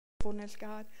faithfulness,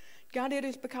 God. God, it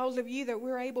is because of you that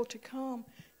we're able to come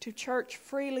to church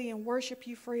freely and worship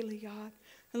you freely, God.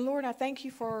 And Lord, I thank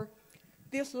you for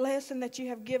this lesson that you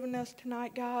have given us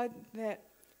tonight, God, that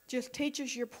just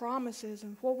teaches your promises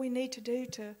and what we need to do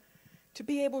to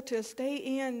be able to stay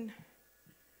in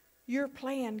your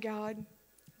plan, God,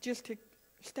 just to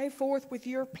stay forth with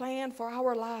your plan for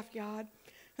our life, God.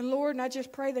 And Lord, and I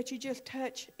just pray that you just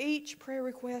touch each prayer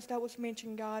request that was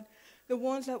mentioned, God, the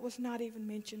ones that was not even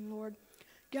mentioned, Lord.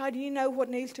 God, you know what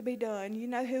needs to be done. You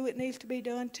know who it needs to be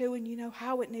done to, and you know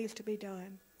how it needs to be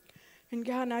done. And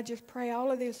God, and I just pray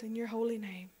all of this in your holy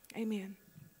name. Amen.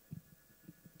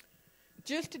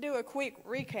 Just to do a quick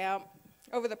recap,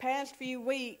 over the past few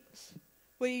weeks,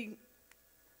 3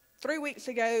 weeks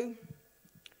ago,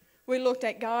 we looked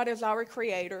at God as our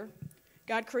creator.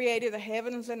 God created the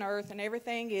heavens and earth and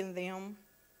everything in them.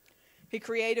 He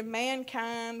created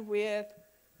mankind with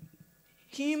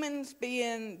humans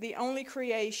being the only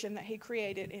creation that he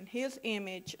created in his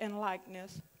image and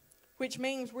likeness, which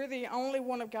means we're the only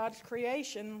one of God's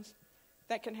creations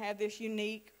that can have this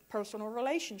unique personal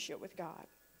relationship with God.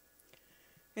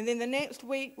 And then the next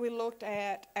week we looked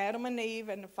at Adam and Eve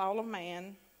and the fall of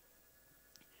man.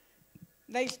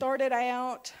 They started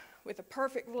out with a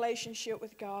perfect relationship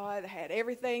with God. They had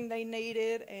everything they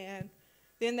needed, and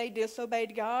then they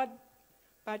disobeyed God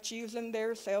by choosing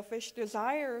their selfish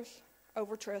desires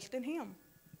over trust in him.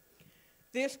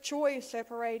 This choice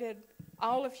separated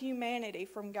all of humanity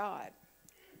from God.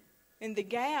 And the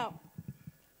gap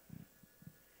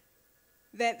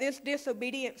that this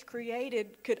disobedience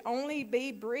created could only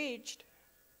be bridged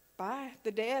by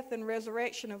the death and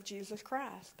resurrection of Jesus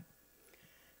Christ.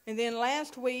 And then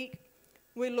last week,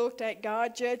 we looked at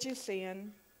God judges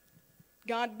sin.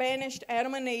 God banished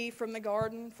Adam and Eve from the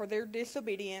garden for their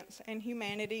disobedience, and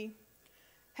humanity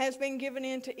has been given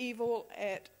into evil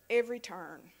at every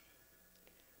turn.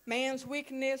 Man's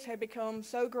wickedness had become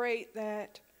so great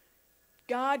that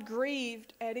God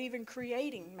grieved at even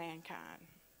creating mankind.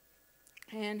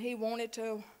 And he wanted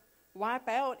to wipe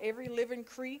out every living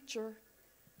creature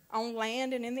on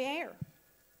land and in the air.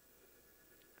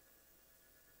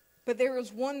 But there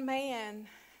was one man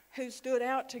who stood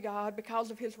out to God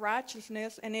because of his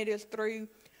righteousness, and it is through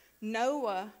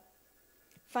Noah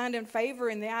finding favor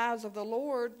in the eyes of the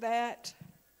Lord that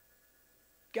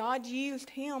God used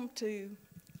him to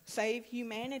save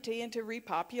humanity and to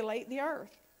repopulate the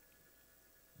earth.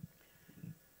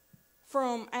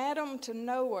 From Adam to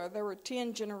Noah, there were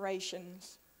 10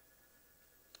 generations.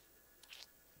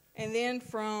 And then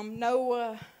from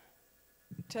Noah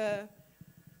to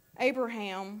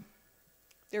Abraham,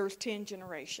 there was 10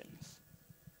 generations.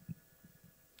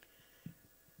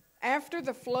 After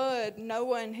the flood,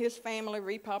 Noah and his family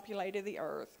repopulated the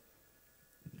earth.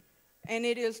 And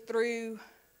it is through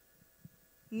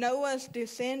Noah's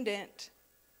descendant,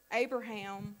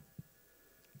 Abram,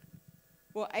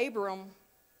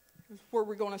 is where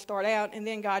we're going to start out, and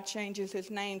then God changes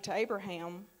his name to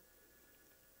Abraham.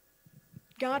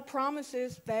 God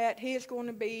promises that he is going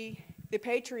to be the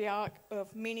patriarch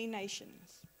of many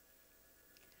nations.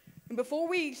 And before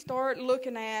we start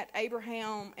looking at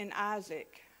Abraham and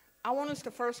Isaac, I want us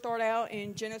to first start out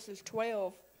in Genesis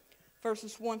 12,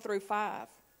 verses 1 through 5.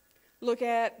 Look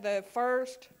at the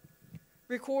first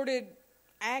recorded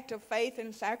act of faith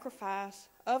and sacrifice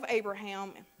of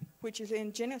Abraham, which is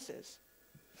in Genesis.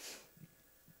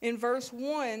 In verse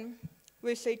 1,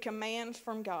 we see commands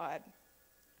from God.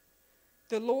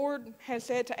 The Lord has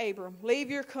said to Abram,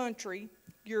 "Leave your country,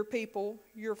 your people,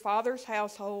 your father's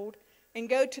household, and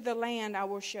go to the land I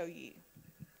will show you."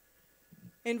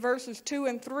 In verses 2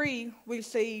 and 3, we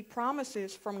see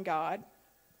promises from God.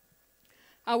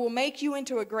 "I will make you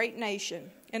into a great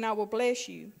nation, and I will bless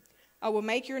you. I will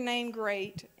make your name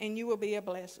great, and you will be a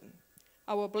blessing.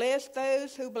 I will bless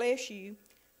those who bless you,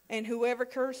 and whoever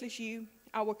curses you,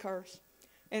 I will curse.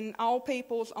 And all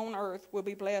peoples on earth will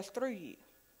be blessed through you."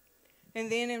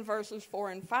 And then in verses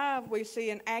 4 and 5, we see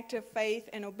an act of faith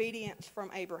and obedience from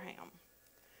Abraham.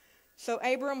 So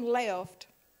Abram left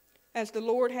as the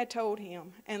Lord had told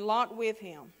him, and Lot with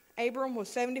him. Abram was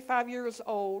 75 years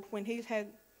old when he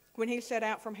set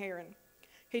out from Haran.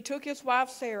 He took his wife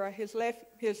Sarah, his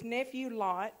nephew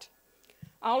Lot,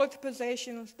 all of the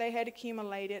possessions they had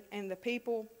accumulated, and the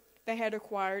people they had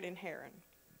acquired in Haran.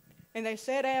 And they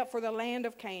set out for the land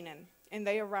of Canaan, and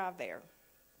they arrived there.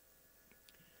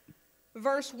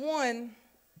 Verse 1,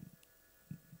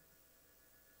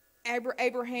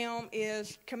 Abraham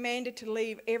is commanded to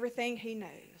leave everything he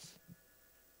knows.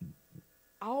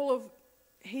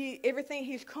 Everything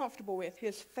he's comfortable with,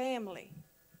 his family.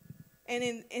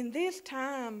 And in this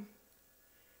time,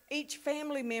 each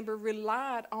family member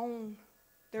relied on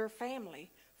their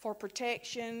family for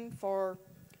protection, for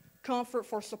comfort,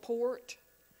 for support.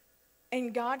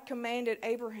 And God commanded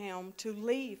Abraham to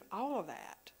leave all of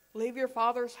that. Leave your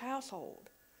father's household,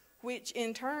 which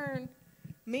in turn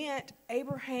meant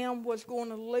Abraham was going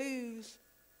to lose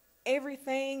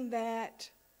everything that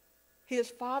his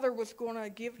father was going to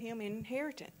give him in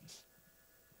inheritance.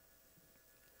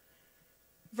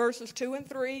 Verses 2 and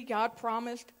 3, God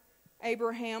promised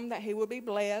Abraham that he would be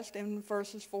blessed. And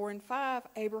verses 4 and 5,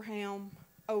 Abraham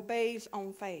obeys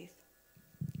on faith.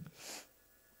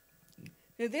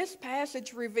 Now, this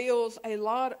passage reveals a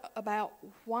lot about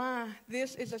why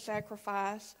this is a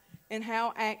sacrifice and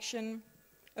how action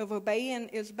of obeying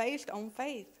is based on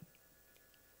faith.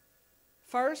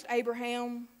 First,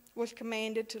 Abraham was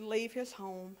commanded to leave his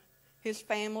home, his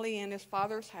family, and his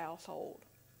father's household,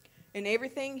 and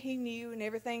everything he knew and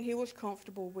everything he was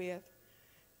comfortable with,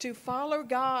 to follow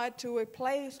God to a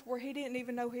place where he didn't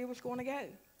even know he was going to go.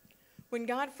 When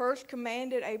God first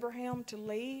commanded Abraham to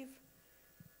leave,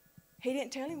 he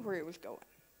didn't tell him where he was going.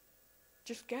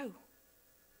 Just go.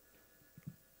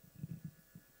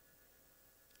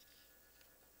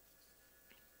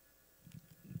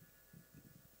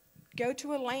 Go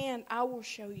to a land I will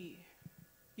show you.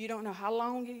 You don't know how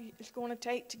long it's going to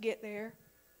take to get there.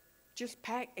 Just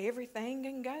pack everything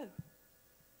and go.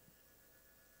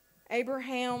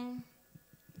 Abraham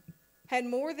had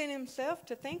more than himself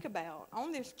to think about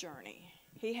on this journey.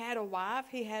 He had a wife,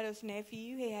 he had his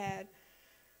nephew, he had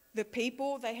the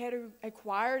people they had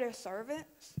acquired as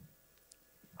servants,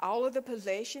 all of the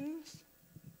possessions.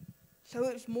 So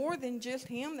it was more than just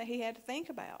him that he had to think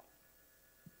about.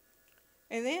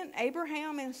 And then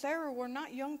Abraham and Sarah were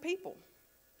not young people.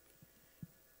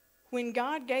 When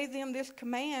God gave them this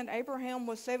command, Abraham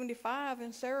was 75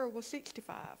 and Sarah was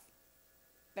 65.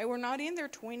 They were not in their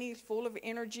 20s full of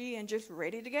energy and just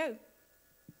ready to go.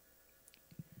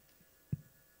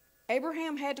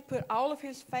 Abraham had to put all of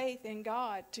his faith in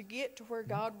God to get to where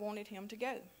God wanted him to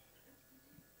go.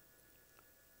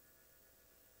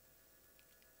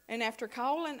 And after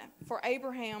calling for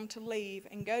Abraham to leave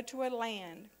and go to a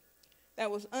land that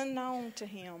was unknown to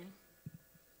him,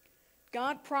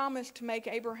 God promised to make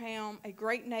Abraham a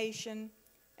great nation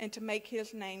and to make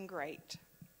his name great.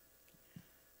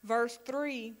 Verse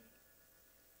 3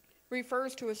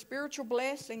 refers to a spiritual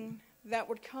blessing that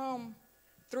would come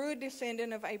through a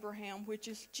descendant of Abraham, which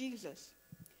is Jesus.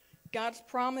 God's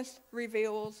promise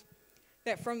reveals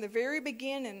that from the very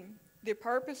beginning, the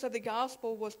purpose of the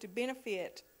gospel was to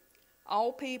benefit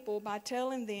all people by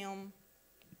telling them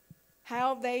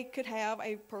how they could have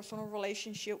a personal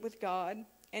relationship with God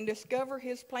and discover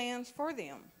his plans for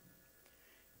them.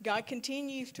 God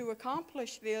continues to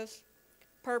accomplish this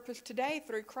purpose today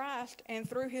through Christ and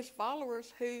through his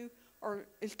followers who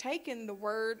is taking the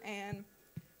word and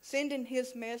sending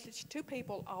his message to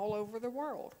people all over the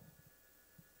world.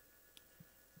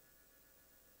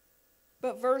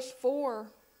 But verse 4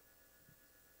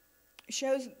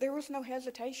 shows there was no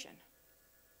hesitation.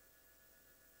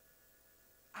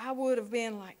 I would have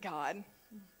been like, God,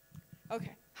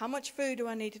 okay, how much food do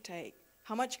I need to take?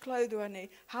 How much clothes do I need?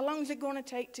 How long is it going to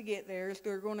take to get there? Is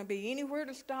there going to be anywhere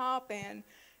to stop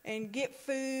and get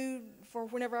food for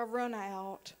whenever I run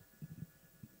out?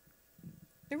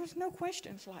 There was no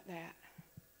questions like that.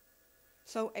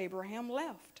 So Abraham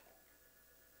left.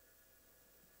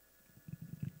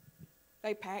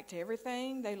 They packed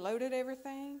everything. They loaded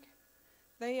everything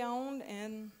they owned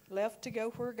and left to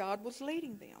go where God was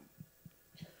leading them.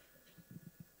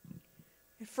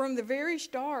 From the very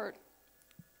start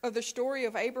of the story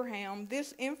of Abraham,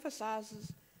 this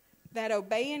emphasizes that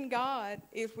obeying God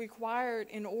is required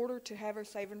in order to have a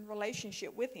saving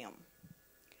relationship with him.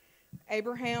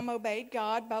 Abraham obeyed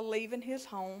God by leaving his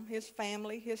home, his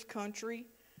family, his country,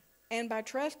 and by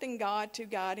trusting God to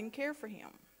guide and care for him.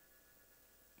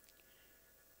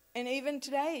 And even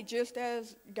today, just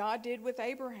as God did with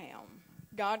Abraham,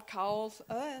 God calls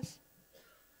us,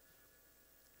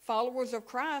 followers of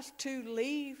Christ, to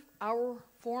leave our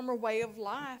former way of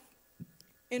life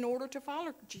in order to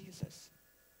follow Jesus.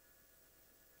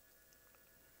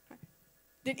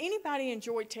 Did anybody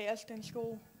enjoy tests in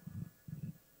school?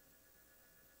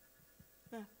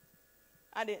 No,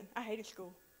 I didn't. I hated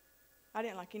school. I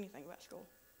didn't like anything about school.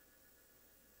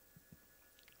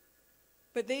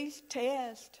 But these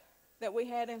tests that we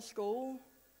had in school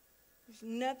was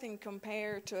nothing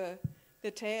compared to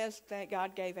the test that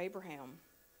God gave Abraham.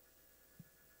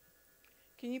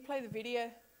 Can you play the video?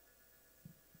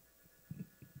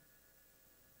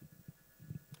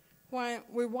 When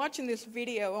we're watching this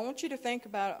video, I want you to think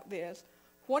about this.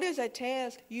 What is a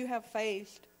test you have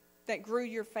faced that grew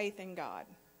your faith in God?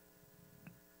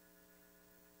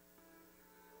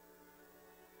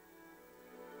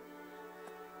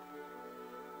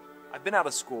 I've been out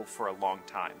of school for a long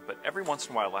time, but every once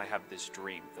in a while I have this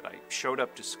dream that I showed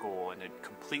up to school and had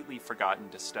completely forgotten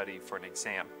to study for an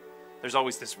exam. There's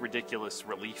always this ridiculous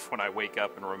relief when I wake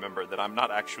up and remember that I'm not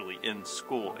actually in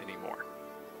school anymore.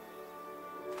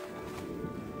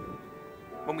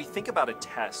 When we think about a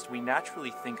test, we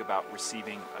naturally think about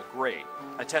receiving a grade.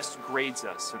 A test grades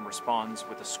us and responds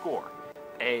with a score.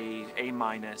 A, A-,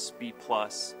 B+.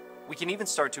 We can even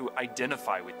start to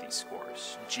identify with these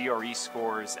scores. GRE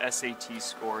scores, SAT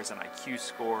scores, an IQ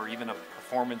score, even a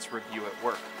performance review at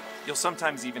work. You'll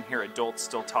sometimes even hear adults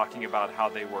still talking about how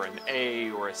they were an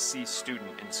A or a C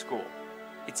student in school.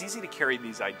 It's easy to carry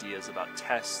these ideas about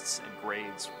tests and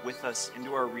grades with us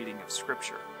into our reading of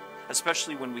Scripture,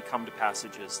 especially when we come to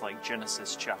passages like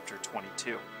Genesis chapter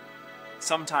 22.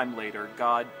 Sometime later,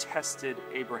 God tested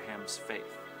Abraham's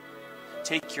faith.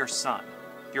 Take your son,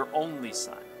 your only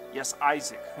son, yes,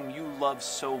 Isaac, whom you love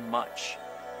so much,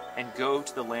 and go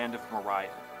to the land of Moriah.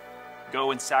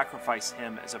 Go and sacrifice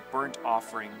him as a burnt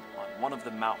offering on one of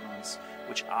the mountains,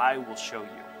 which I will show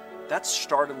you. That's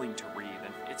startling to read,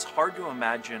 and it's hard to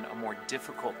imagine a more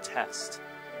difficult test.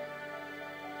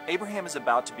 Abraham is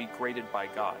about to be graded by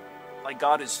God, like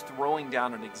God is throwing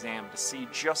down an exam to see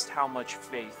just how much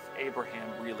faith Abraham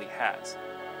really has.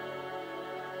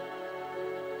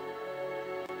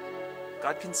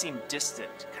 God can seem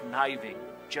distant, conniving,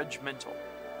 judgmental,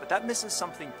 but that misses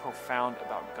something profound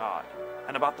about God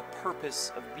and about the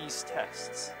purpose of these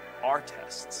tests, our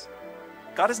tests.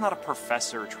 God is not a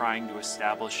professor trying to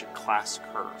establish a class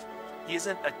curve. He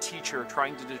isn't a teacher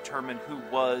trying to determine who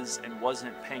was and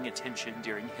wasn't paying attention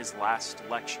during his last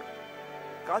lecture.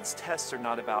 God's tests are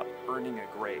not about earning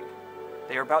a grade.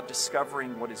 They are about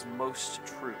discovering what is most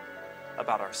true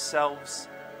about ourselves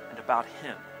and about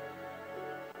Him.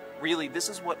 Really, this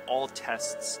is what all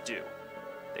tests do.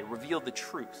 They reveal the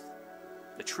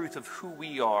truth of who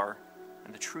we are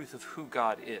and the truth of who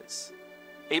God is.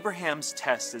 Abraham's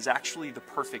test is actually the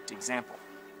perfect example.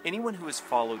 Anyone who has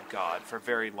followed God for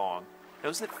very long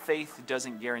knows that faith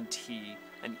doesn't guarantee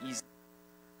an easy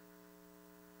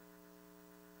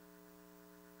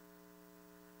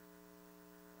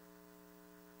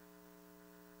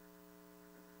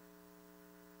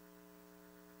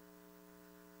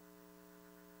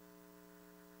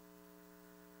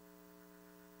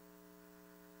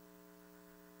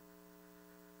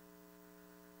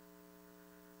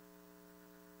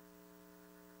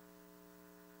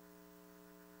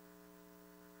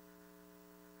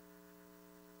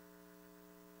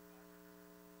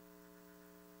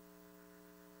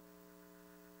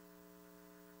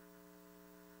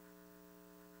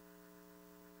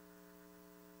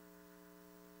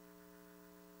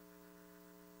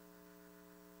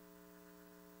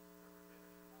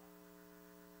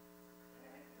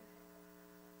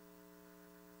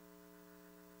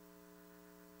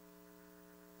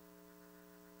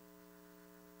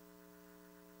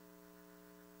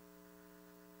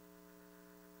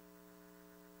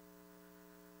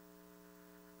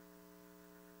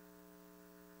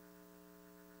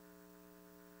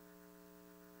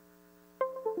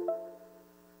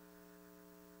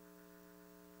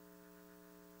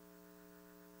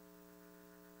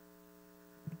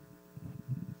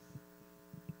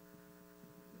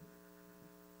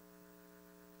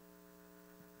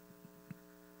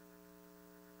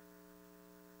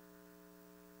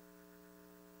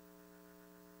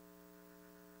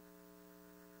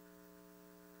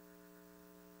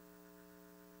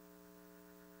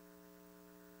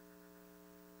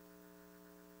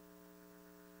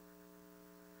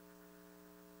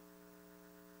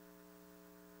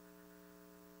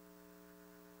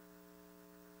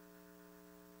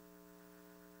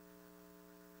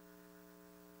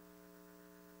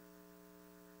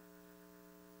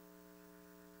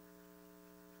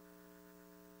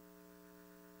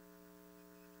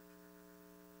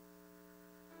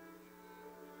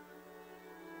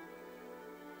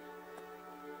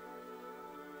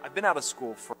I've been out of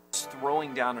school for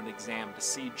throwing down an exam to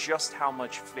see just how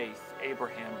much faith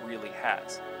Abraham really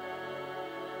has.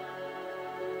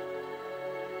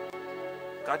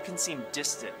 God can seem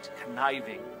distant,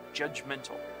 conniving,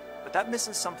 judgmental, but that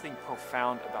misses something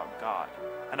profound about God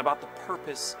and about the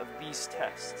purpose of these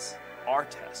tests, our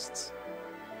tests.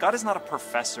 God is not a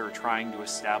professor trying to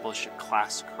establish a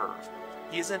class curve.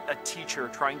 He isn't a teacher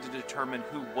trying to determine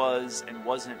who was and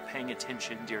wasn't paying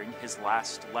attention during his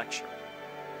last lecture.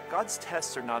 God's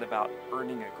tests are not about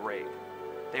earning a grade.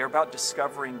 They are about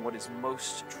discovering what is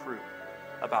most true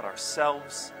about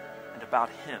ourselves and about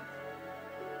Him.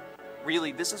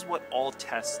 Really, this is what all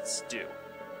tests do.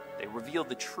 They reveal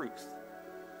the truth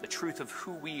of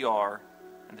who we are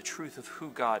and the truth of who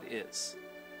God is.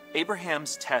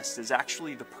 Abraham's test is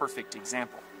actually the perfect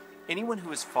example. Anyone who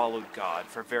has followed God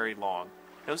for very long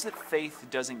knows that faith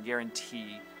doesn't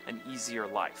guarantee an easier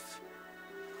life.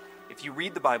 If you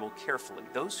read the Bible carefully,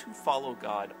 those who follow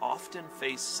God often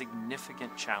face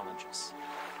significant challenges.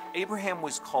 Abraham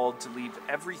was called to leave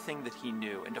everything that he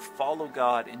knew and to follow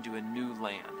God into a new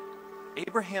land.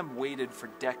 Abraham waited for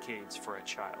decades for a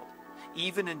child,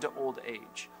 even into old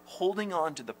age, holding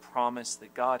on to the promise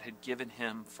that God had given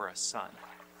him for a son.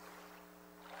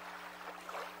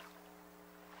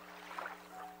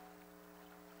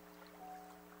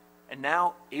 And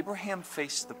now Abraham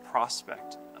faced the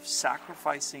prospect of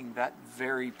sacrificing that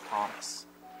very promise.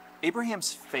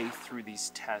 Abraham's faith through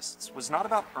these tests was not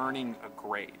about earning a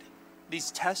grade.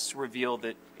 These tests reveal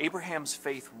that Abraham's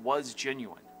faith was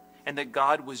genuine and that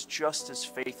God was just as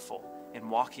faithful in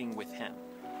walking with him.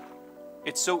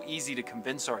 It's so easy to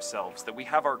convince ourselves that we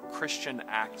have our Christian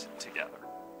act together.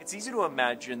 It's easy to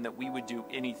imagine that we would do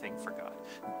anything for God,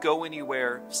 go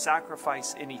anywhere,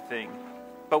 sacrifice anything.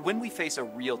 But when we face a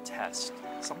real test,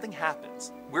 something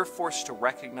happens. We're forced to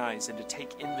recognize and to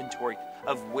take inventory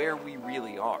of where we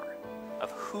really are,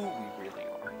 of who we really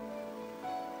are.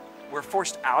 We're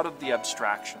forced out of the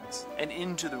abstractions and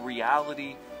into the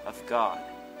reality of God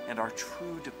and our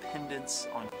true dependence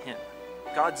on Him.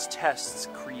 God's tests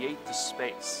create the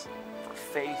space for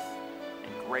faith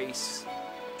and grace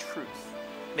and truth.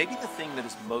 Maybe the thing that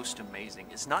is most amazing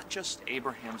is not just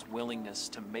Abraham's willingness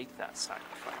to make that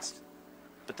sacrifice,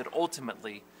 but that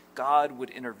ultimately God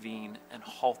would intervene and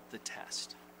halt the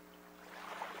test.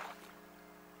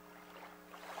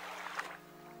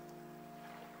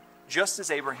 Just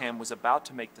as Abraham was about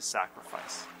to make the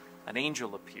sacrifice, an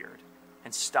angel appeared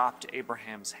and stopped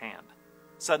Abraham's hand.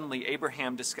 Suddenly,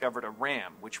 Abraham discovered a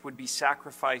ram which would be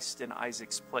sacrificed in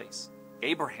Isaac's place.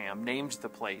 Abraham named the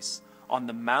place, "On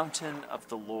the mountain of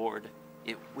the Lord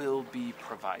it will be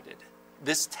provided."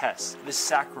 This test, this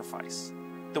sacrifice,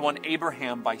 the one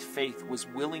Abraham by faith was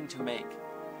willing to make,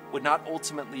 would not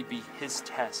ultimately be his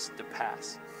test to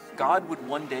pass. God would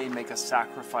one day make a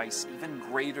sacrifice even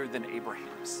greater than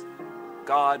Abraham's.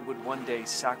 God would one day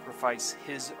sacrifice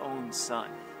his own son.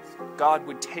 God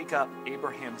would take up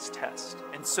Abraham's test.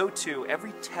 And so too,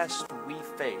 every test we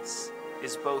face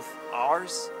is both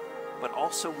ours, but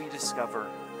also we discover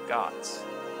God's.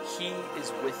 He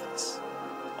is with us.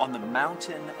 On the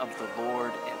mountain of the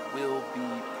Lord it will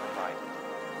be provided.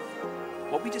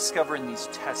 What we discover in these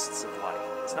tests of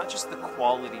life is not just the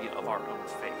quality of our own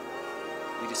faith.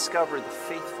 We discover the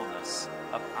faithfulness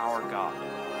of our God.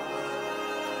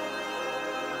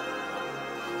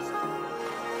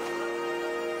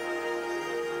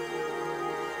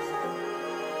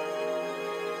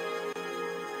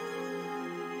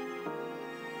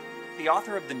 The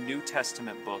author of the New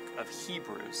Testament book of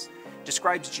Hebrews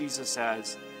describes Jesus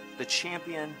as the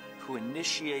champion who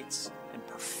initiates and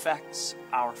perfects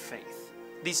our faith.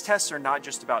 These tests are not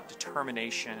just about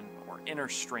determination or inner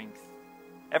strength.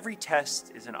 Every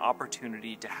test is an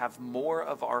opportunity to have more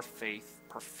of our faith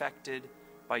perfected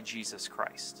by Jesus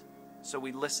Christ. So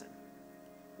we listen.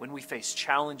 When we face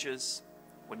challenges,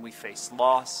 when we face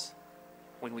loss,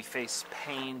 when we face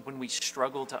pain, when we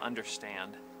struggle to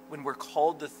understand, when we're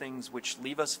called to things which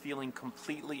leave us feeling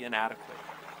completely inadequate,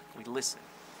 we listen,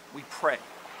 we pray,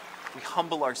 we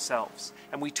humble ourselves,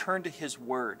 and we turn to His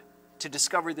Word to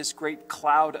discover this great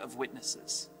cloud of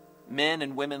witnesses, men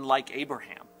and women like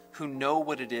Abraham, who know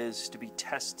what it is to be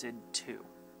tested too.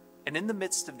 And in the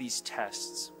midst of these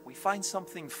tests, we find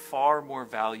something far more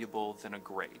valuable than a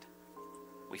grade.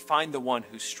 We find the one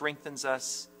who strengthens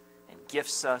us and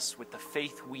gifts us with the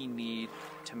faith we need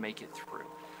to make it through.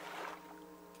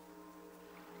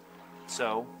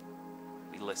 So,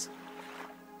 we listen.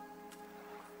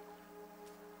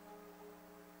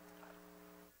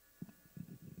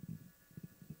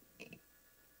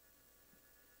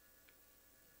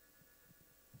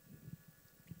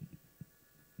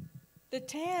 The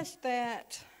test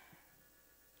that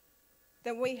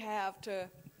we have that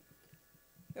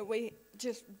we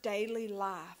just daily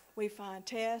life, we find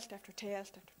test after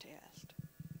test after test.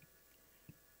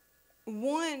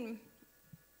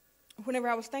 Whenever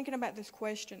I was thinking about this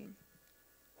question,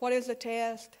 what is a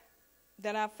test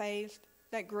that I faced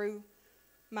that grew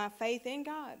my faith in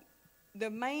God?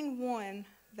 The main one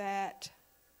that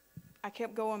I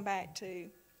kept going back to,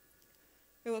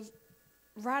 it was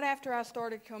right after I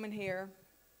started coming here.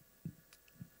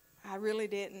 I really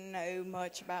didn't know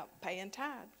much about paying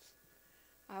tithes.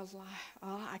 I was like,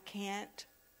 oh, I can't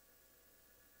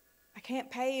I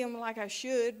can't pay him like I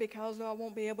should because I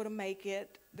won't be able to make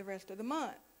it the rest of the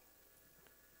month.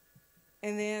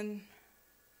 And then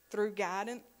through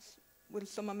guidance with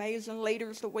some amazing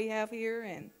leaders that we have here,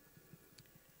 and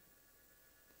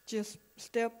just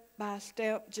step by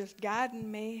step just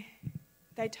guiding me,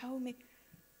 they told me,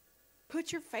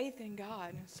 put your faith in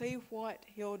God and see what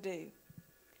he'll do.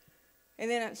 And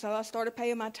then so I started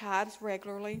paying my tithes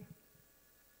regularly.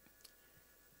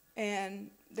 And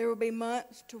there would be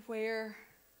months to where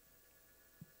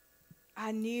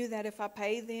I knew that if I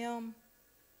paid them,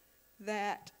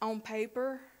 that on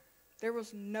paper, there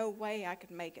was no way I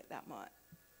could make it that month.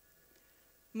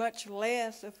 Much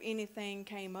less if anything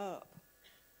came up.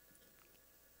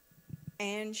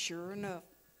 And sure enough,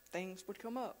 things would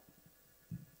come up.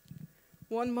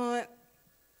 One month,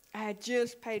 I had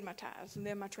just paid my tithes, and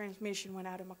then my transmission went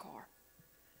out of my car.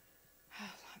 I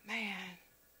was like, man.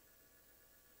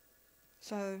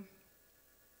 So,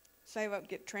 save up,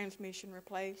 get transmission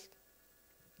replaced.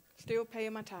 Still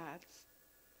paying my tithes.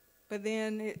 But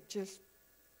then it just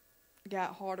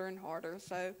got harder and harder.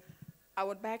 So, I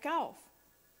would back off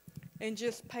and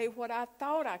just pay what I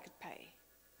thought I could pay.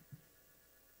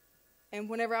 And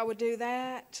whenever I would do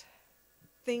that,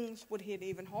 things would hit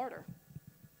even harder.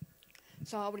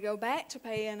 So I would go back to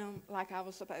paying them like I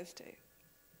was supposed to.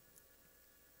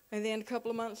 And then a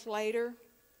couple of months later,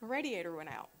 a radiator went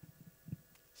out.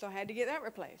 So I had to get that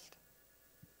replaced.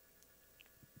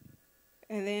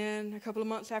 And then a couple of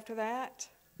months after that,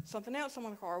 something else on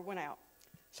the car went out.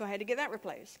 So I had to get that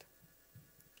replaced.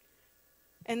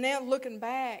 And now looking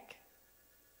back,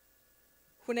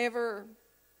 whenever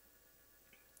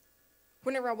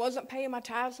I wasn't paying my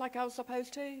tithes like I was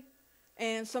supposed to,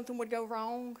 and something would go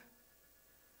wrong,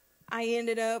 I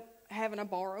ended up having to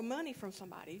borrow money from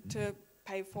somebody to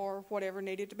pay for whatever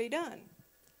needed to be done.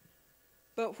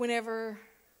 But whenever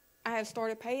I had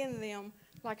started paying them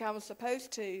like I was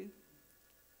supposed to,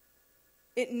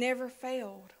 it never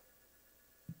failed.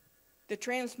 The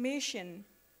transmission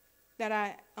that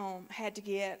I had to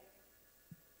get,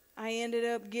 I ended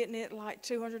up getting it like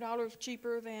 $200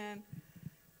 cheaper than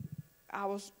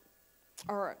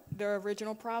the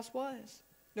original price was.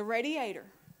 The radiator,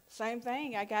 same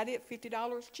thing. I got it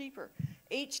 $50 cheaper.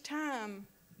 Each time,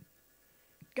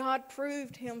 God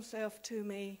proved himself to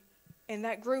me, and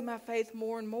that grew my faith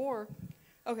more and more.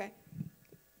 Okay,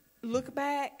 look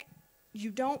back.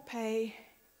 You don't pay.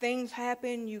 Things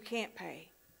happen. You can't pay.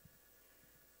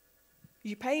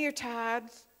 You pay your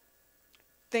tithes.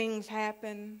 Things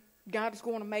happen. God's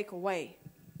going to make a way.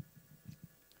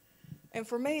 And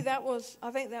for me,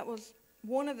 I think that was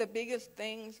one of the biggest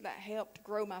things that helped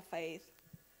grow my faith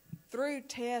through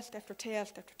test after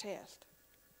test after test.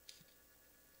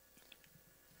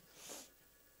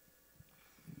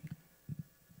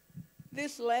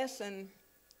 This lesson,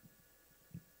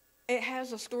 it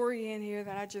has a story in here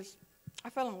that I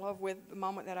fell in love with the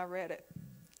moment that I read it.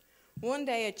 One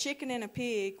day, a chicken and a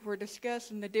pig were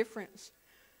discussing the difference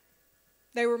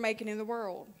they were making in the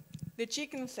world. The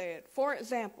chicken said, for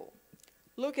example,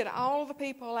 look at all the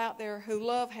people out there who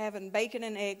love having bacon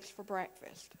and eggs for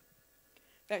breakfast.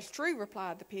 That's true,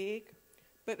 replied the pig,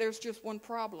 but there's just one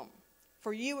problem.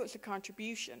 For you, it's a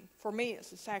contribution. For me,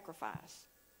 it's a sacrifice.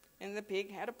 And the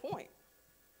pig had a point.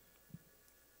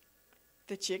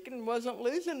 The chicken wasn't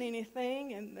losing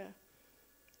anything, and the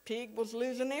pig was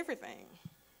losing everything.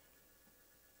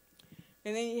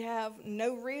 And then you have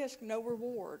no risk, no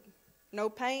reward. No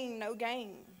pain, no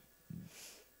gain.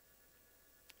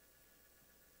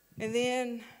 And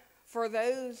then for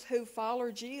those who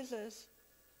follow Jesus,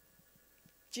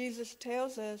 Jesus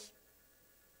tells us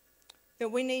that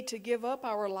we need to give up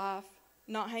our life,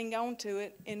 not hang on to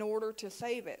it in order to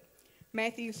save it.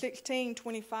 Matthew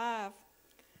 16:25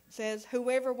 says,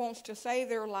 whoever wants to save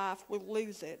their life will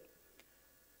lose it,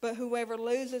 but whoever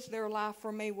loses their life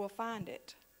for me will find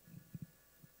it.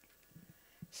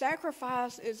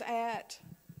 Sacrifice is at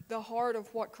the heart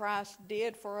of what Christ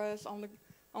did for us on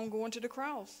going to the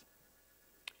cross.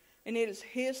 And it is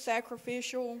his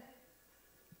sacrificial,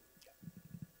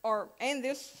 and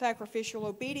this sacrificial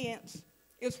obedience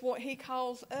is what he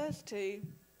calls us to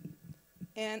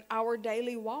in our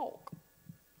daily walk.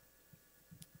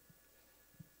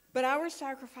 But our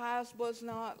sacrifice was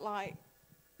not like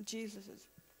Jesus's.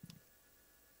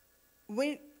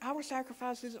 Our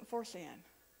sacrifice isn't for sin.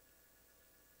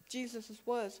 Jesus's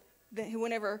was that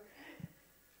whenever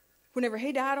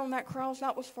he died on that cross,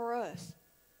 that was for us.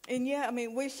 And yeah,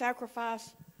 we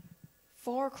sacrifice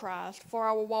for Christ, for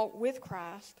our walk with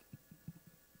Christ.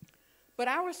 But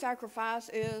our sacrifice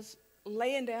is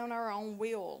laying down our own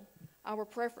will, our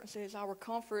preferences, our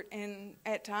comfort, and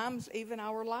at times even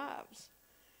our lives.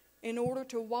 in order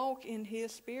to walk in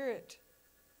his spirit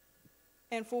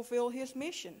and fulfill his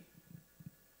mission.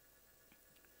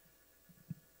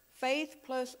 Faith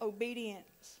plus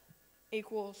obedience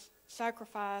equals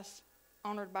sacrifice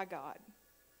honored by God.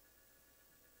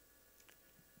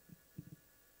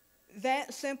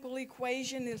 That simple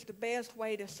equation is the best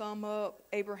way to sum up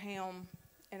Abraham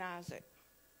and Isaac.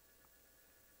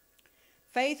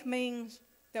 Faith means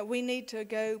that we need to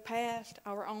go past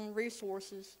our own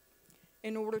resources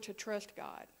in order to trust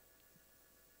God.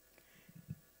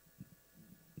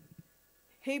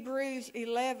 Hebrews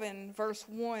 11, verse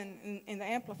 1 in the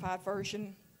Amplified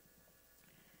Version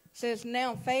says,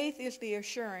 "Now faith is the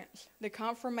assurance, the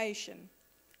confirmation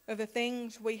of the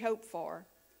things we hope for,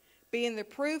 being the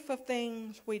proof of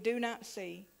things we do not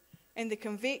see, and the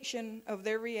conviction of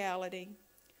their reality.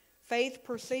 Faith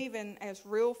perceiving as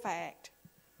real fact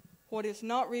what is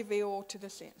not revealed to the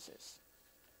senses."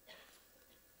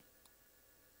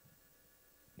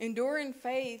 Enduring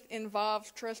faith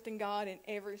involves trusting God in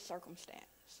every circumstance.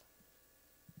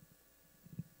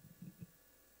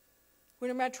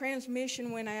 When my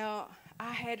transmission went out,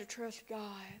 I had to trust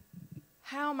God.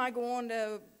 How am I going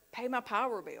to pay my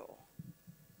power bill?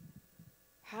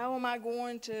 How am I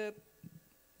going to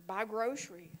buy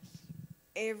groceries?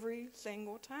 Every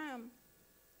single time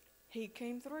he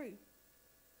came through.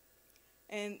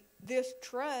 And this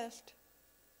trust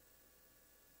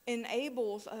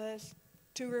enables us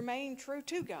to remain true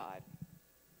to God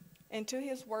and to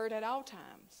his word at all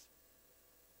times.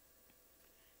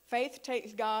 Faith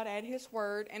takes God at his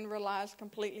word and relies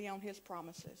completely on his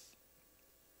promises.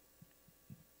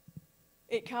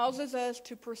 It causes us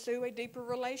to pursue a deeper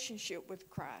relationship with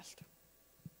Christ,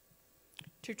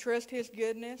 to trust his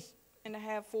goodness, and to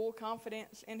have full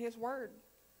confidence in his word.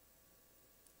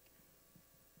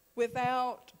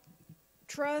 Without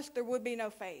trust, there would be no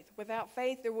faith. Without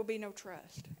faith, there will be no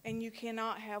trust. And you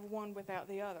cannot have one without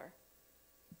the other.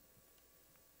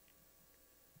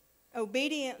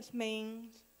 Obedience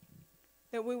means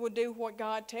that we will do what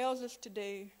God tells us to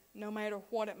do, no matter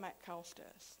what it might cost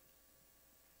us.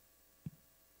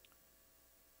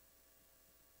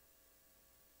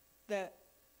 The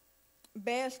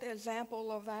best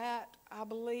example of that, I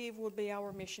believe, would be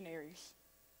our missionaries.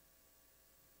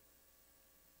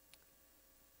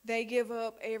 They give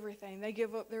up everything. They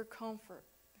give up their comfort.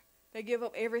 They give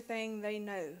up everything they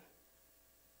know.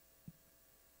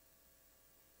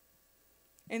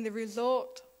 And the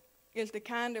result is the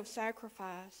kind of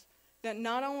sacrifice that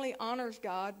not only honors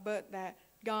God, but that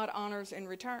God honors in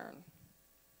return.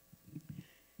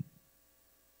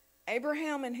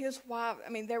 Abraham and his wife,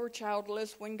 they were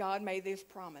childless when God made this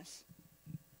promise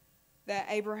that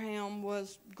Abraham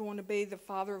was going to be the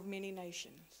father of many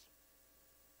nations.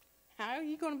 How are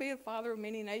you going to be the father of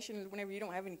many nations whenever you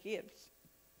don't have any kids?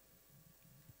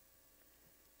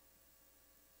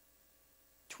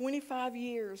 25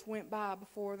 years went by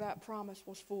before that promise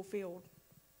was fulfilled.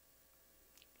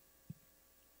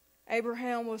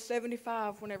 Abraham was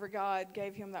 75 whenever God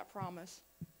gave him that promise.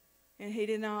 And he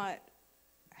did not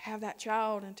have that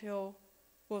child until,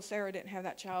 Sarah didn't have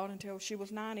that child until she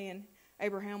was 90 and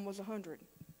Abraham was 100.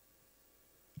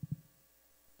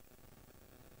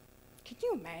 Can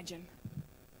you imagine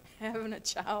having a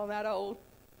child that old?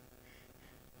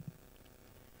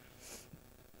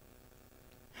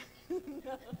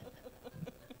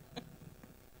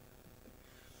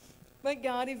 But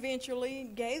God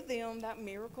eventually gave them that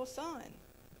miracle son.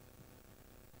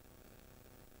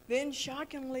 Then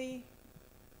shockingly,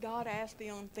 God asked the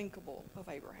unthinkable of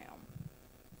Abraham.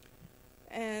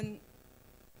 And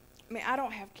I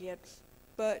don't have kids,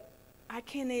 but I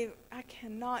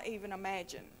cannot even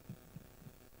imagine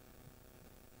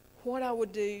what I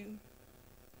would do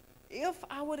if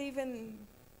I would even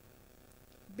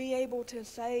be able to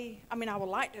say, I would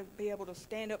like to be able to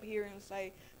stand up here and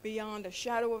say, beyond a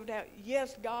shadow of doubt,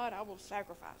 yes, God, I will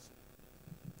sacrifice it.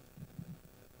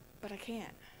 But I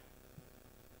can't.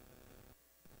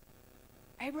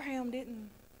 Abraham didn't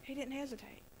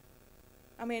hesitate.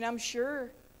 I'm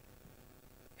sure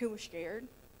he was scared.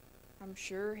 I'm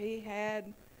sure he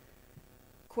had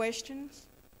questions.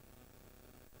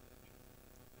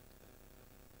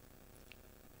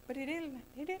 But he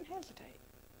didn't hesitate.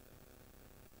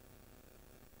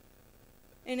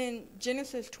 And in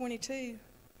Genesis 22,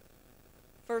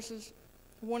 verses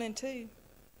 1 and 2,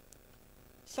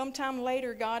 sometime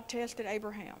later God tested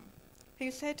Abraham.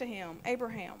 He said to him,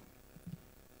 "Abraham."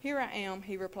 "Here I am,"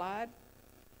 he replied.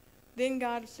 Then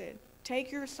God said,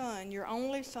 "Take your son, your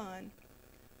only son,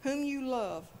 whom you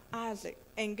love, Isaac,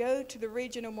 and go to the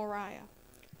region of Moriah.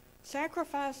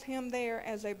 Sacrifice him there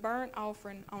as a burnt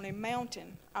offering on a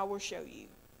mountain I will show you."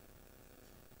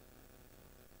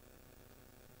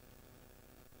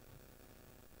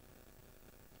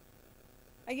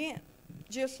 Again,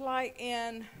 just like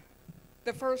in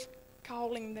the first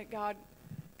calling that God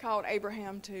called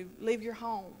Abraham to, leave your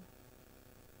home.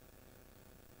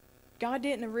 God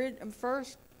didn't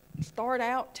first start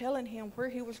out telling him where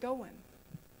he was going.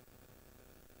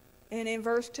 And in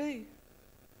verse 2,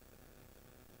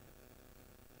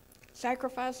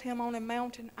 sacrifice him on a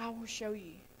mountain, I will show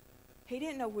you. He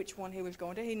didn't know which one he was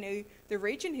going to. He knew the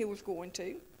region he was going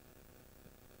to.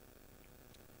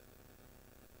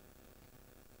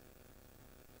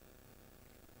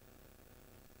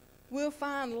 We'll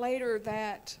find later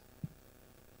that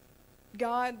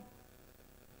God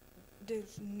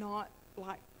does not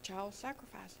like child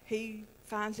sacrifice. He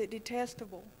finds it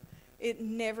detestable. It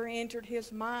never entered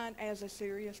his mind as a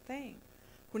serious thing.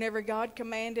 Whenever God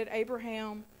commanded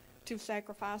Abraham to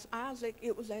sacrifice Isaac,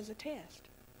 it was as a test.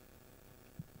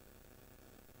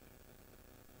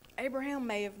 Abraham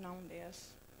may have known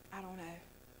this. I don't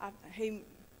know.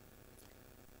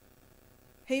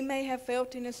 He may have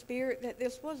felt in his spirit that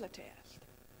this was a test.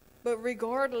 But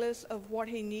regardless of what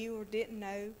he knew or didn't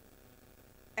know,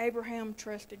 Abraham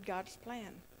trusted God's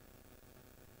plan.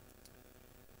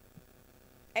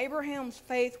 Abraham's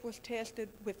faith was tested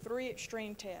with 3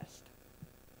 extreme tests.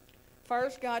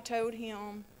 First, God told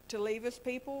him to leave his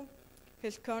people,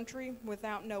 his country,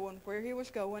 without knowing where he was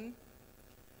going.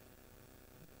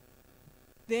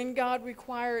 Then God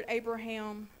required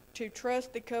Abraham to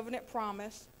trust the covenant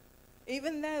promise,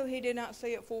 even though he did not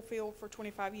see it fulfilled for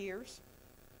 25 years.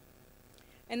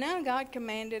 And now God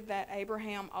commanded that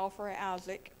Abraham offer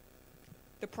Isaac,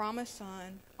 the promised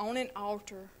son, on an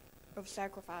altar of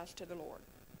sacrifice to the Lord.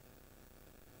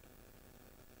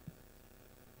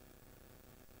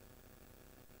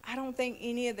 I don't think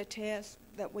any of the tests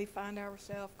that we find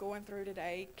ourselves going through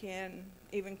today can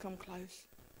even come close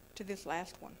to this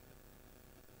last one.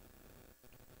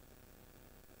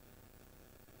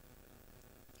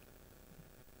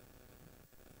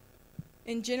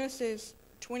 In Genesis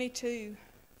 22,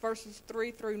 verses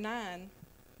 3 through 9,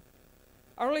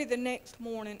 early the next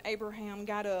morning, Abraham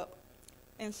got up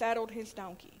and saddled his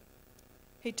donkey.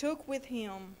 He took with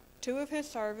him 2 of his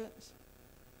servants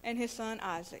and his son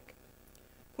Isaac.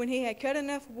 When he had cut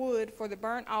enough wood for the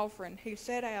burnt offering, he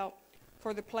set out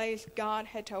for the place God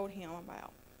had told him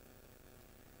about.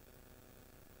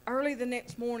 Early the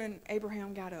next morning,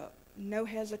 Abraham got up, no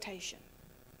hesitation.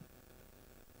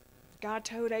 God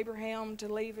told Abraham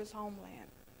to leave his homeland,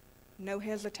 no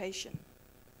hesitation.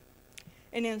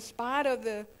 And in spite of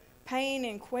the pain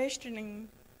and questioning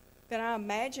that I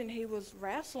imagine he was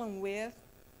wrestling with,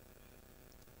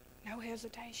 no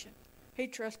hesitation. He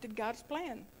trusted God's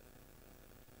plan.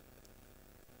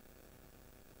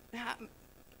 Now,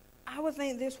 I would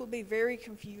think this would be very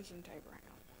confusing to Abraham.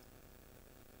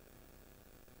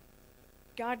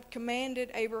 God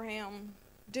commanded Abraham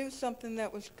do something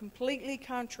that was completely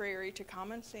contrary to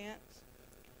common sense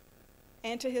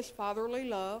and to his fatherly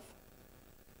love.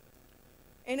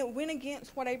 And it went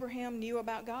against what Abraham knew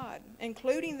about God,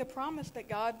 including the promise that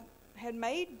God had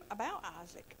made about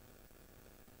Isaac.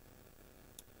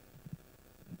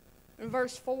 In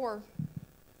verse 4,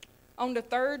 on the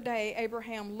 3rd day,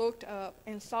 Abraham looked up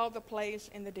and saw the place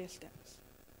in the distance.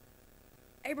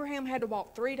 Abraham had to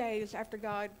walk 3 days after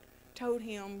God told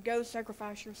him, go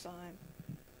sacrifice your son.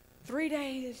 3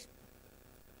 days,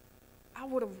 I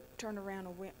would have turned around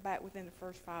and went back within the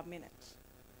first 5 minutes.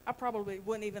 I probably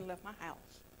wouldn't even left my house.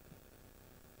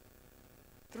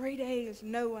 3 days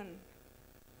knowing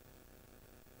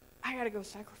I got to go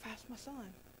sacrifice my son.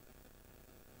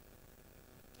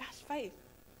 That's faith.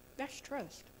 That's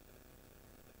trust.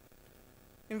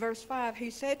 In verse 5,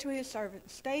 he said to his servant,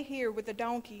 stay here with the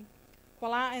donkey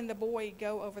while I and the boy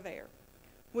go over there.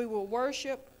 We will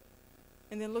worship,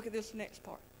 and then look at this next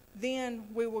part. Then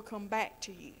we will come back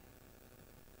to you.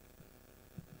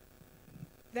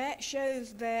 That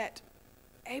shows that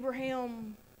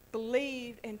Abraham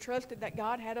believed and trusted that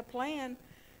God had a plan,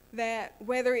 that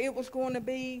whether it was going to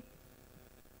be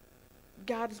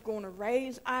God's going to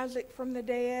raise Isaac from the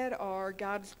dead, or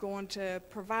God's going to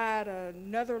provide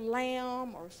another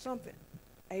lamb or something.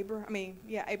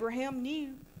 Abraham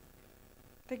knew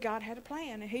that God had a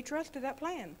plan, and he trusted that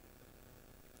plan.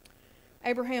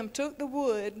 Abraham took the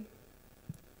wood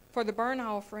for the burnt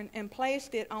offering and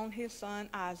placed it on his son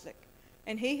Isaac,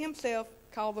 and he himself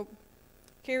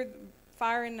carried the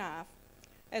fire and knife,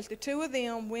 as the 2 of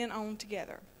them went on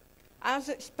together.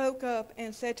 Isaac spoke up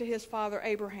and said to his father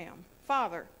Abraham,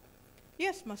 Father.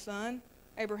 Yes, my son,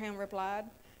 Abraham replied.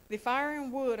 The fire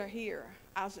and wood are here,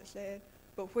 Isaac said,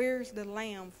 but where's the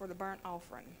lamb for the burnt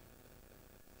offering?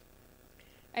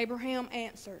 Abraham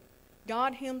answered,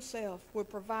 God himself will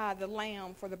provide the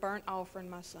lamb for the burnt offering,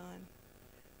 my son.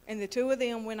 and the two of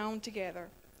them went on together.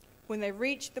 When they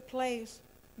reached the place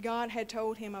God had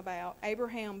told him about,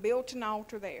 Abraham built an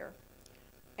altar there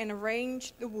and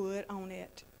arranged the wood on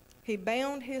it. He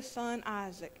bound his son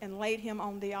Isaac and laid him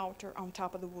on the altar on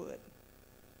top of the wood.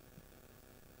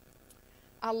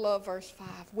 I love verse 5.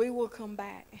 We will come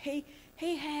back. He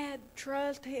had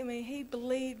trust. I mean, he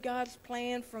believed God's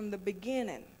plan from the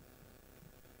beginning.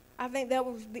 I think that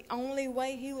was the only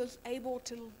way he was able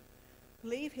to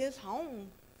leave his home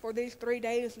for these 3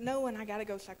 days, knowing I got to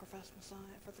go sacrifice my son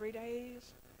for 3 days.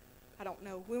 I don't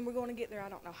know when we're going to get there. I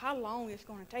don't know how long it's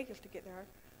going to take us to get there.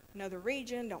 Know the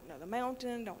region, don't know the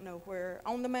mountain, don't know where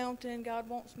on the mountain God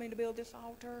wants me to build this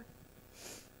altar.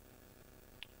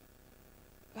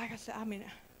 Like I said, I mean,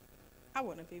 I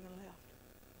wouldn't have even left.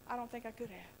 I don't think I could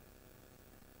have.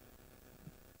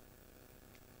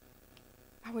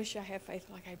 I wish I had faith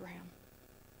like Abraham.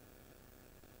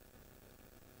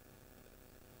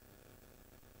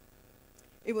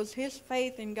 It was his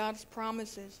faith in God's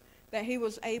promises that he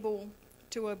was able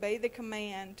to obey the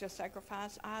command to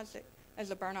sacrifice Isaac as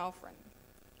a burnt offering.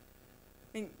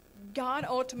 And God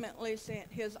ultimately sent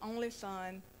his only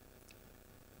son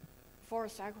for a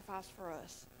sacrifice for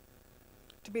us,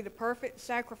 to be the perfect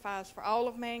sacrifice for all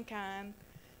of mankind,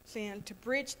 sin, to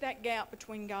bridge that gap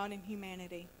between God and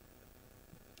humanity.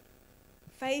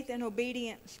 Faith and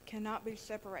obedience cannot be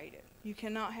separated. You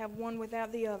cannot have one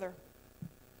without the other.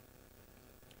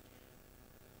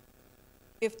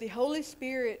 If the Holy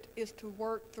Spirit is to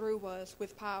work through us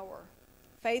with power,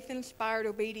 faith-inspired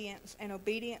obedience and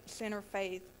obedience-centered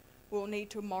faith will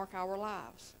need to mark our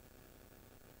lives.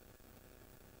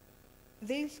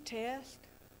 These tests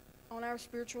on our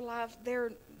spiritual lives,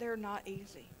 they're not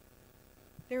easy.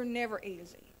 They're never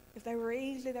easy. If they were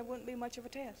easy, there wouldn't be much of a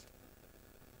test.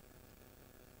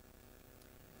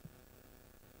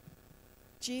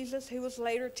 Jesus, who was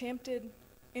later tempted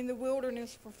in the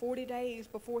wilderness for 40 days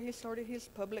before he started his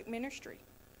public ministry.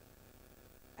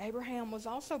 Abraham was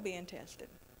also being tested.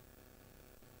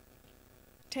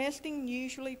 Testing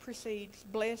usually precedes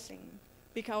blessing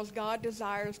because God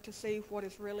desires to see what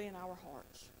is really in our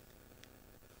hearts.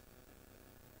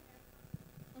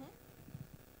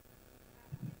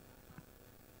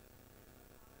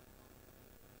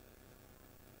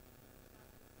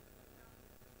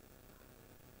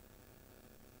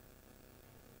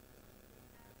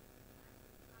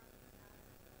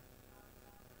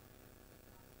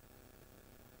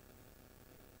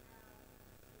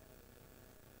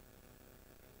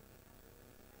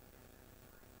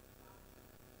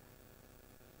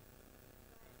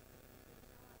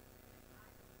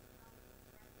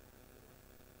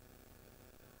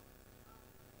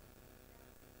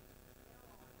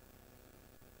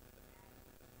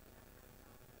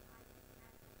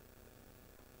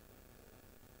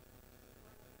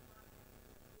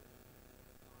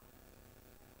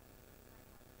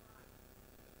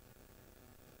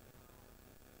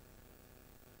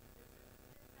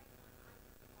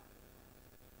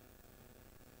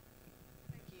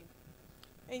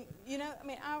 And, you know, I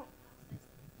mean,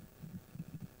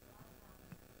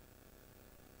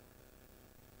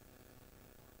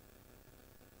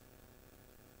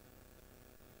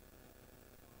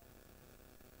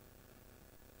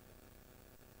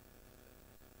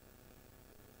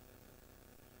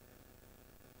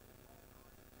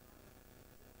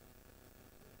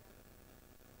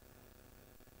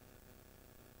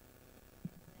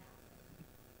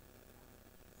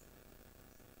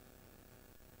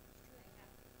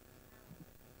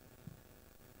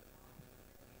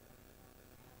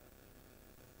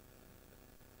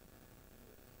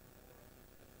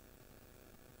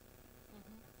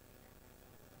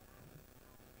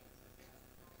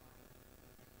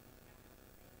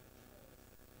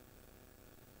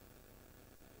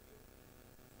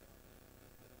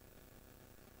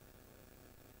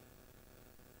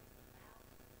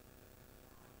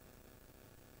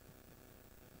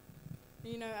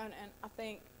 you know, and I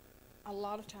think a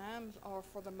lot of times, or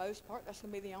for the most part, that's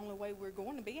going to be the only way we're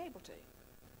going to be able to,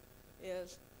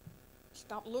 is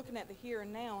stop looking at the here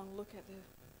and now and look at the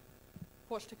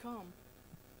what's to come.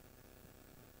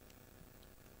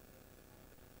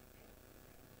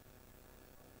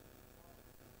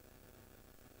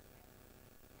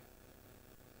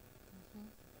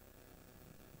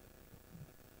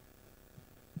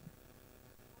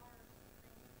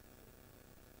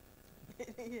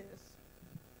 It is.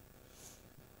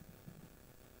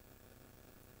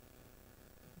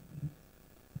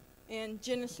 In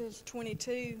Genesis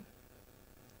 22,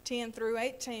 10 through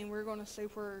 18, we're going to see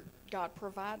where God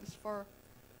provides for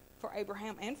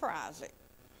Abraham and for Isaac.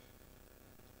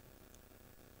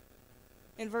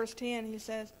 In verse 10, he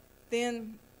says,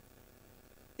 Then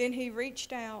Then he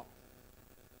reached out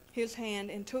his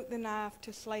hand and took the knife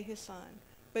to slay his son.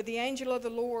 But the angel of the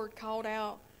Lord called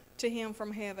out to him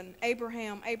from heaven,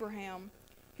 "Abraham, Abraham."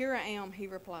 "Here I am," he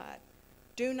replied.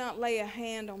 "Do not lay a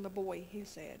hand on the boy," he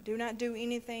said. "Do not do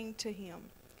anything to him.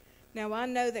 Now I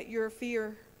know that you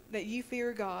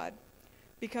fear God,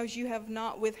 because you have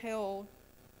not withheld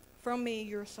from me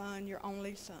your son, your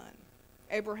only son."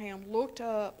 Abraham looked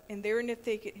up, and there in the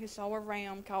thicket he saw a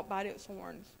ram caught by its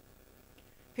horns.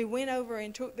 He went over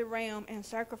and took the ram and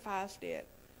sacrificed it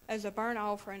as a burnt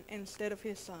offering instead of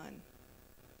his son.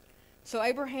 So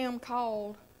Abraham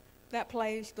called that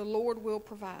place, "The Lord will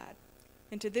provide."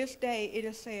 And to this day it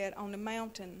is said, "On the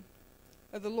mountain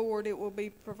of the Lord it will be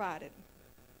provided."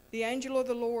 The angel of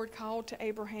the Lord called to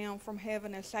Abraham from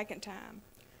heaven a second time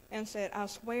and said, "I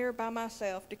swear by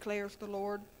myself, declares the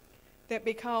Lord, that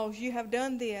because you have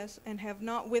done this and have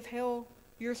not withheld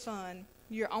your son,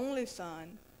 your only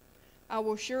son, I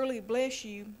will surely bless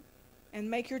you and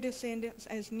make your descendants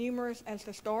as numerous as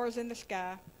the stars in the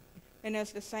sky and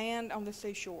as the sand on the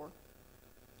seashore.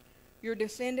 Your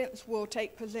descendants will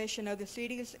take possession of the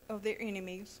cities of their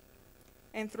enemies,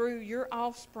 and through your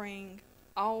offspring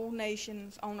all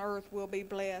nations on earth will be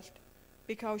blessed,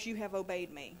 because you have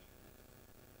obeyed me."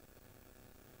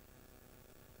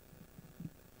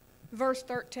 Verse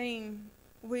 13,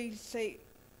 we see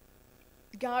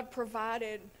God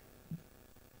provided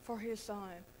for his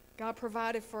son. God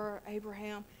provided for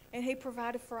Abraham, and he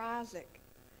provided for Isaac.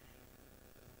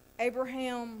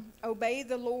 Abraham obeyed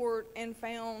the Lord and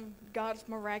found God's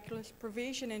miraculous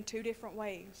provision in two different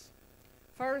ways.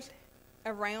 First,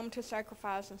 a ram to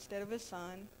sacrifice instead of his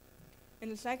son.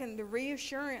 And the second, the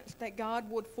reassurance that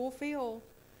God would fulfill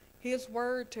his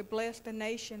word to bless the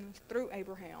nations through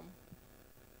Abraham.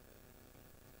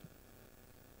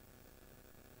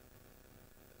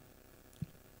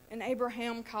 And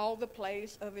Abraham called the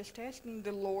place of his testing,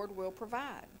 "The Lord will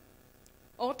provide."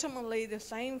 Ultimately, the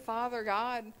same Father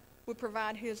God would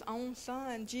provide his own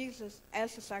son, Jesus,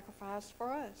 as the sacrifice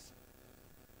for us.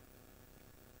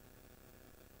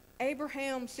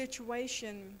 Abraham's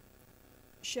situation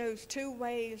shows two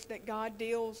ways that God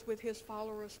deals with his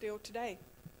followers still today.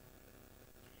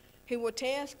 He will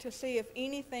test to see if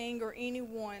anything or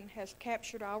anyone has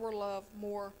captured our love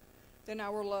more than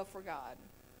our love for God.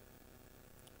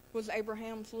 Was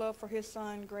Abraham's love for his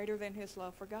son greater than his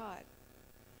love for God?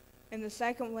 And the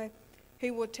second way,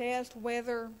 he will test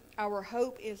whether our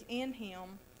hope is in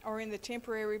him or in the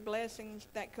temporary blessings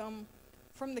that come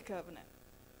from the covenant.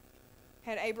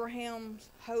 Had Abraham's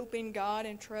hope in God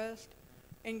and trust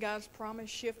in God's promise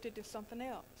shifted to something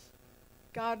else?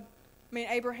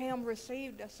 Abraham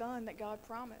received a son that God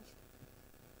promised.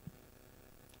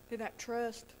 Did that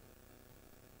trust,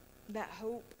 that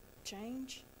hope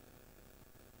change?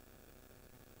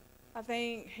 I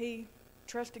think he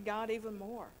trusted God even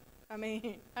more.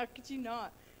 How could you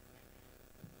not?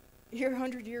 You're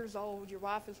 100 years old, your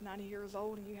wife is 90 years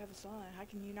old, and you have a son. How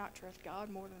can you not trust God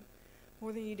more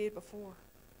than you did before?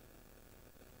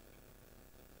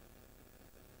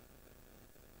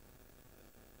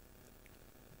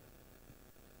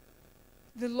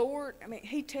 The Lord,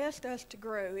 he tests us to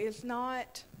grow. It's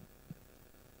not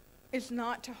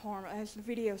to harm, as the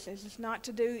video says. It's not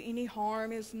to do any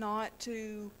harm. It's not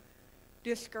to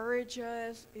discourage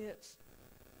us. It's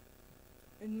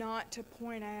not to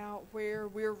point out where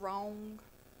we're wrong.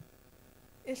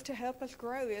 It's to help us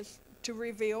grow. It's to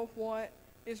reveal what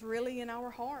is really in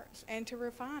our hearts and to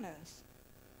refine us.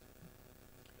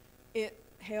 It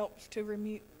helps to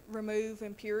remove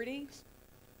impurities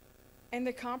and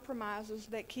the compromises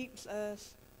that keeps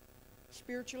us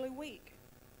spiritually weak.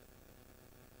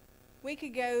 We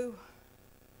could go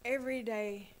every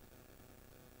day,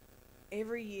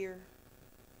 every year,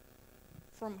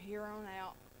 from here on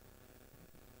out,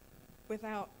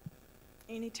 without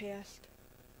any test.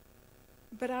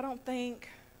 But I don't think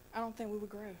we would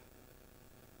grow.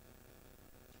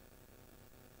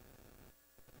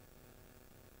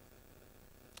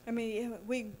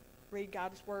 We read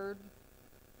God's Word,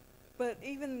 but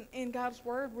even in God's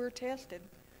Word, we're tested.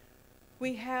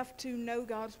 We have to know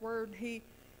God's Word. He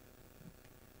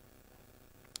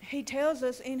tells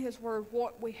us in His Word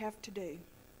what we have to do.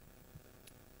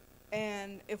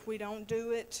 And if we don't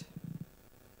do it,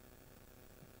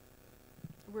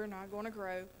 we're not going to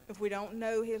grow. If we don't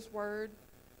know His Word,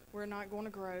 we're not going to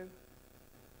grow.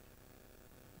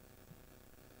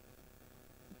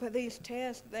 But these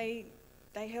tests, they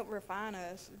help refine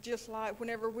us. Just like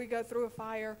whenever we go through a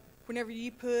fire,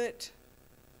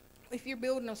 if you're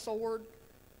building a sword,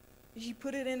 you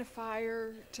put it in a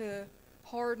fire to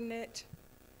harden it,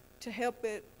 to help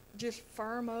it just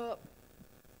firm up.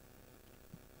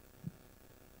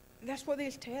 that's what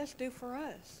these tests do for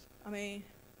us. I mean,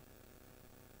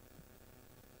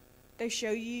 they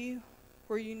show you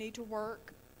where you need to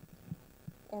work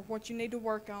or what you need to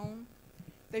work on.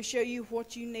 They show you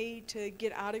what you need to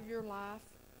get out of your life.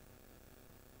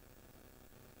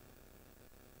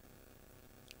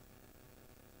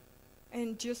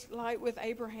 And just like with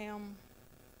Abraham,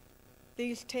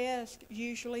 these tests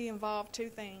usually involve two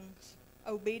things: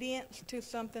 obedience to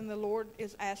something the Lord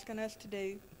is asking us to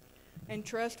do, and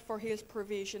trust for His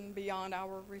provision beyond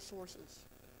our resources.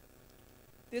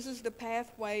 This is the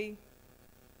pathway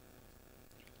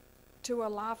to a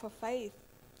life of faith.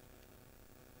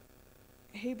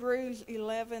 Hebrews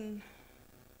 11,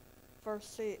 verse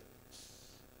 6.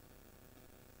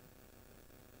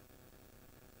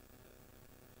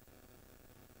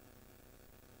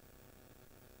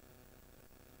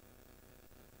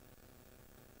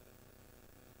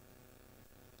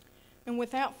 And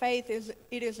without faith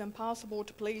it is impossible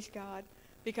to please God,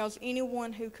 because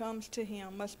anyone who comes to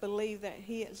Him must believe that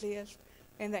He exists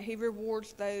and that He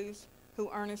rewards those who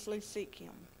earnestly seek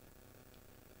Him.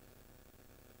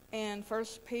 And 1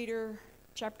 Peter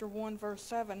chapter 1, verse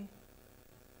 7.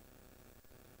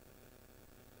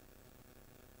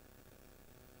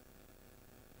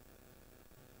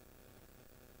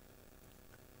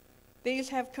 These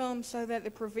have come so that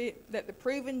the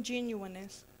proven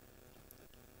genuineness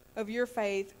of your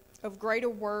faith, of greater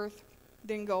worth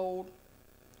than gold,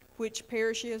 which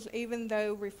perishes even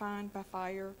though refined by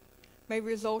fire, may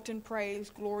result in praise,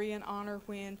 glory, and honor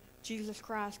when Jesus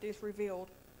Christ is revealed.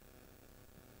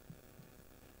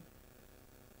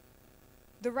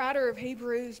 The writer of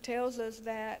Hebrews tells us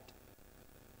that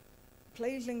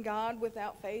pleasing God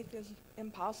without faith is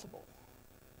impossible.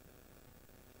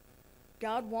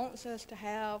 God wants us to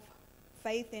have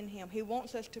faith in Him. He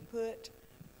wants us to put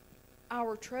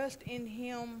our trust in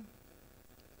Him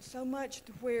so much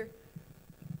to where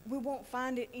we won't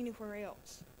find it anywhere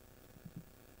else.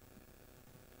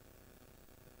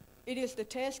 It is the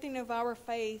testing of our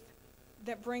faith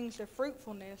that brings the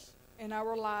fruitfulness in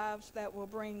our lives that will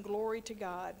bring glory to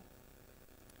God.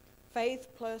 Faith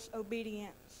plus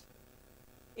obedience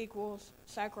equals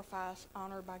sacrifice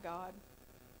honored by God.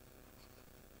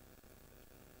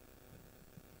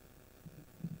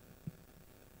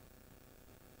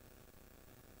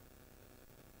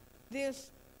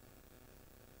 This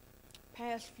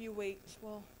past few weeks,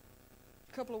 well,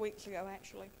 a couple of weeks ago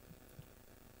actually,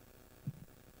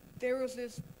 there was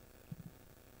this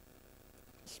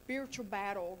spiritual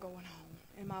battle going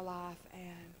on in my life,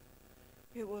 and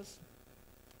it was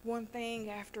one thing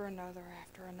after another.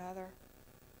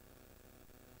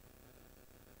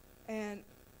 And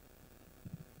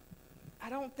I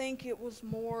don't think it was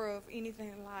more of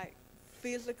anything like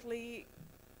physically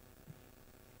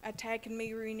attacking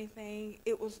me or anything.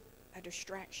 It was a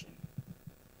distraction.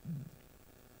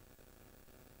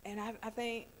 And I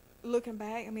think, looking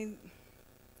back, I mean,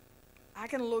 I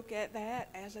can look at that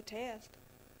as a test.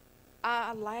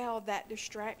 I allowed that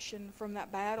distraction from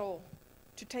that battle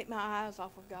to take my eyes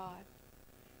off of God.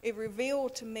 It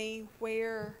revealed to me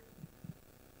where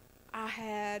I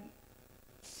had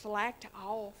slacked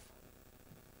off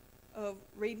of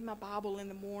reading my Bible in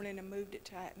the morning and moved it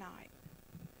to at night.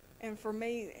 And for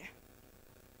me,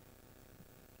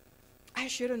 I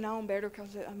should have known better,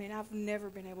 because, I mean, I've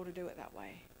never been able to do it that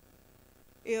way.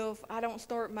 If I don't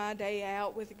start my day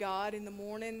out with God in the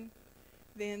morning,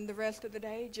 then the rest of the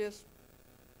day just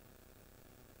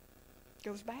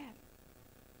goes bad.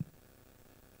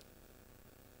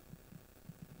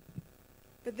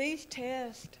 But these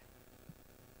tests,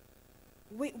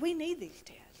 we need these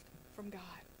tests from God.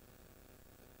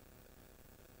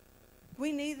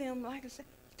 We need them, like I said,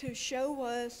 to show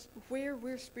us where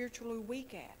we're spiritually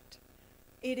weak at.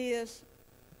 It is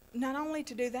not only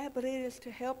to do that, but it is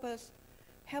to help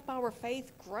our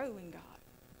faith grow in God.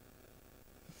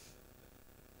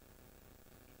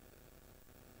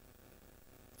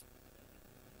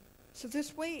 So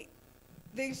this week,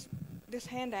 this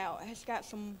handout has got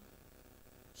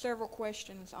several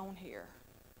questions on here.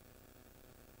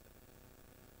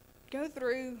 Go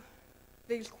through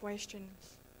these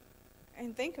questions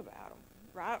and think about them.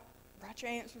 Write your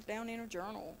answers down in a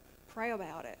journal. Pray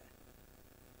about it.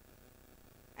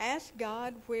 Ask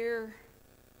God where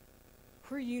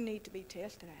you need to be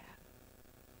tested at.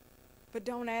 But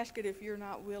don't ask it if you're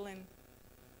not willing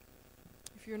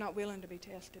to be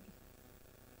tested.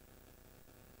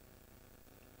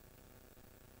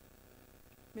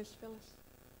 Miss Phyllis?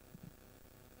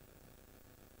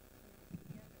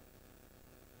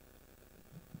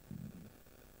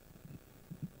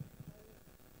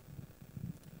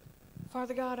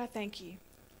 Father God, I thank you.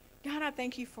 God, I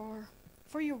thank you for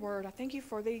for your word. I thank you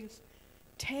for these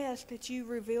tests that you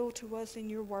reveal to us in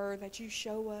your word, that you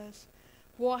show us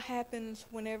what happens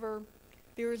whenever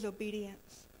there is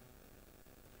obedience.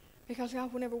 Because,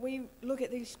 God, whenever we look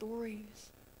at these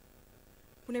stories,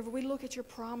 whenever we look at your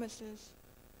promises,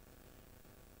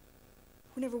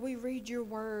 whenever we read your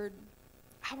word,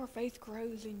 our faith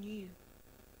grows in you.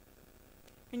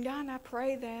 And, God, I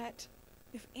pray that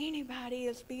if anybody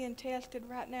is being tested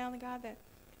right now, God,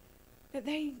 that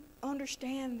they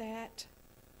understand that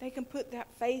they can put that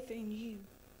faith in you.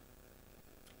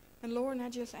 And, Lord, I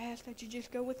just ask that you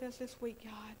just go with us this week,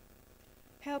 God.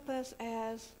 Help us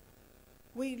as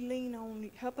we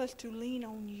help us to lean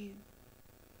on you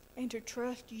and to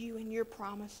trust you and your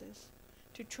promises,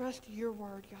 to trust your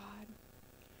word, God.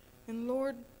 And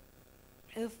Lord,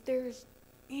 if there's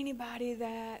anybody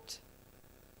that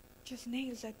just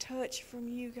needs a touch from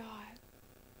you, God,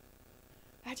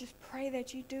 I just pray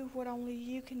that you do what only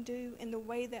you can do in the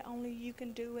way that only you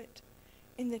can do it,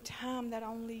 in the time that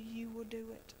only you will do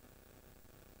it.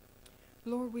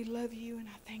 Lord, we love you, and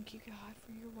I thank you, God,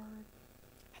 for your word.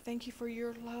 I thank you for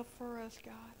your love for us,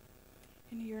 God.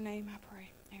 In your name I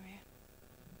pray. Amen.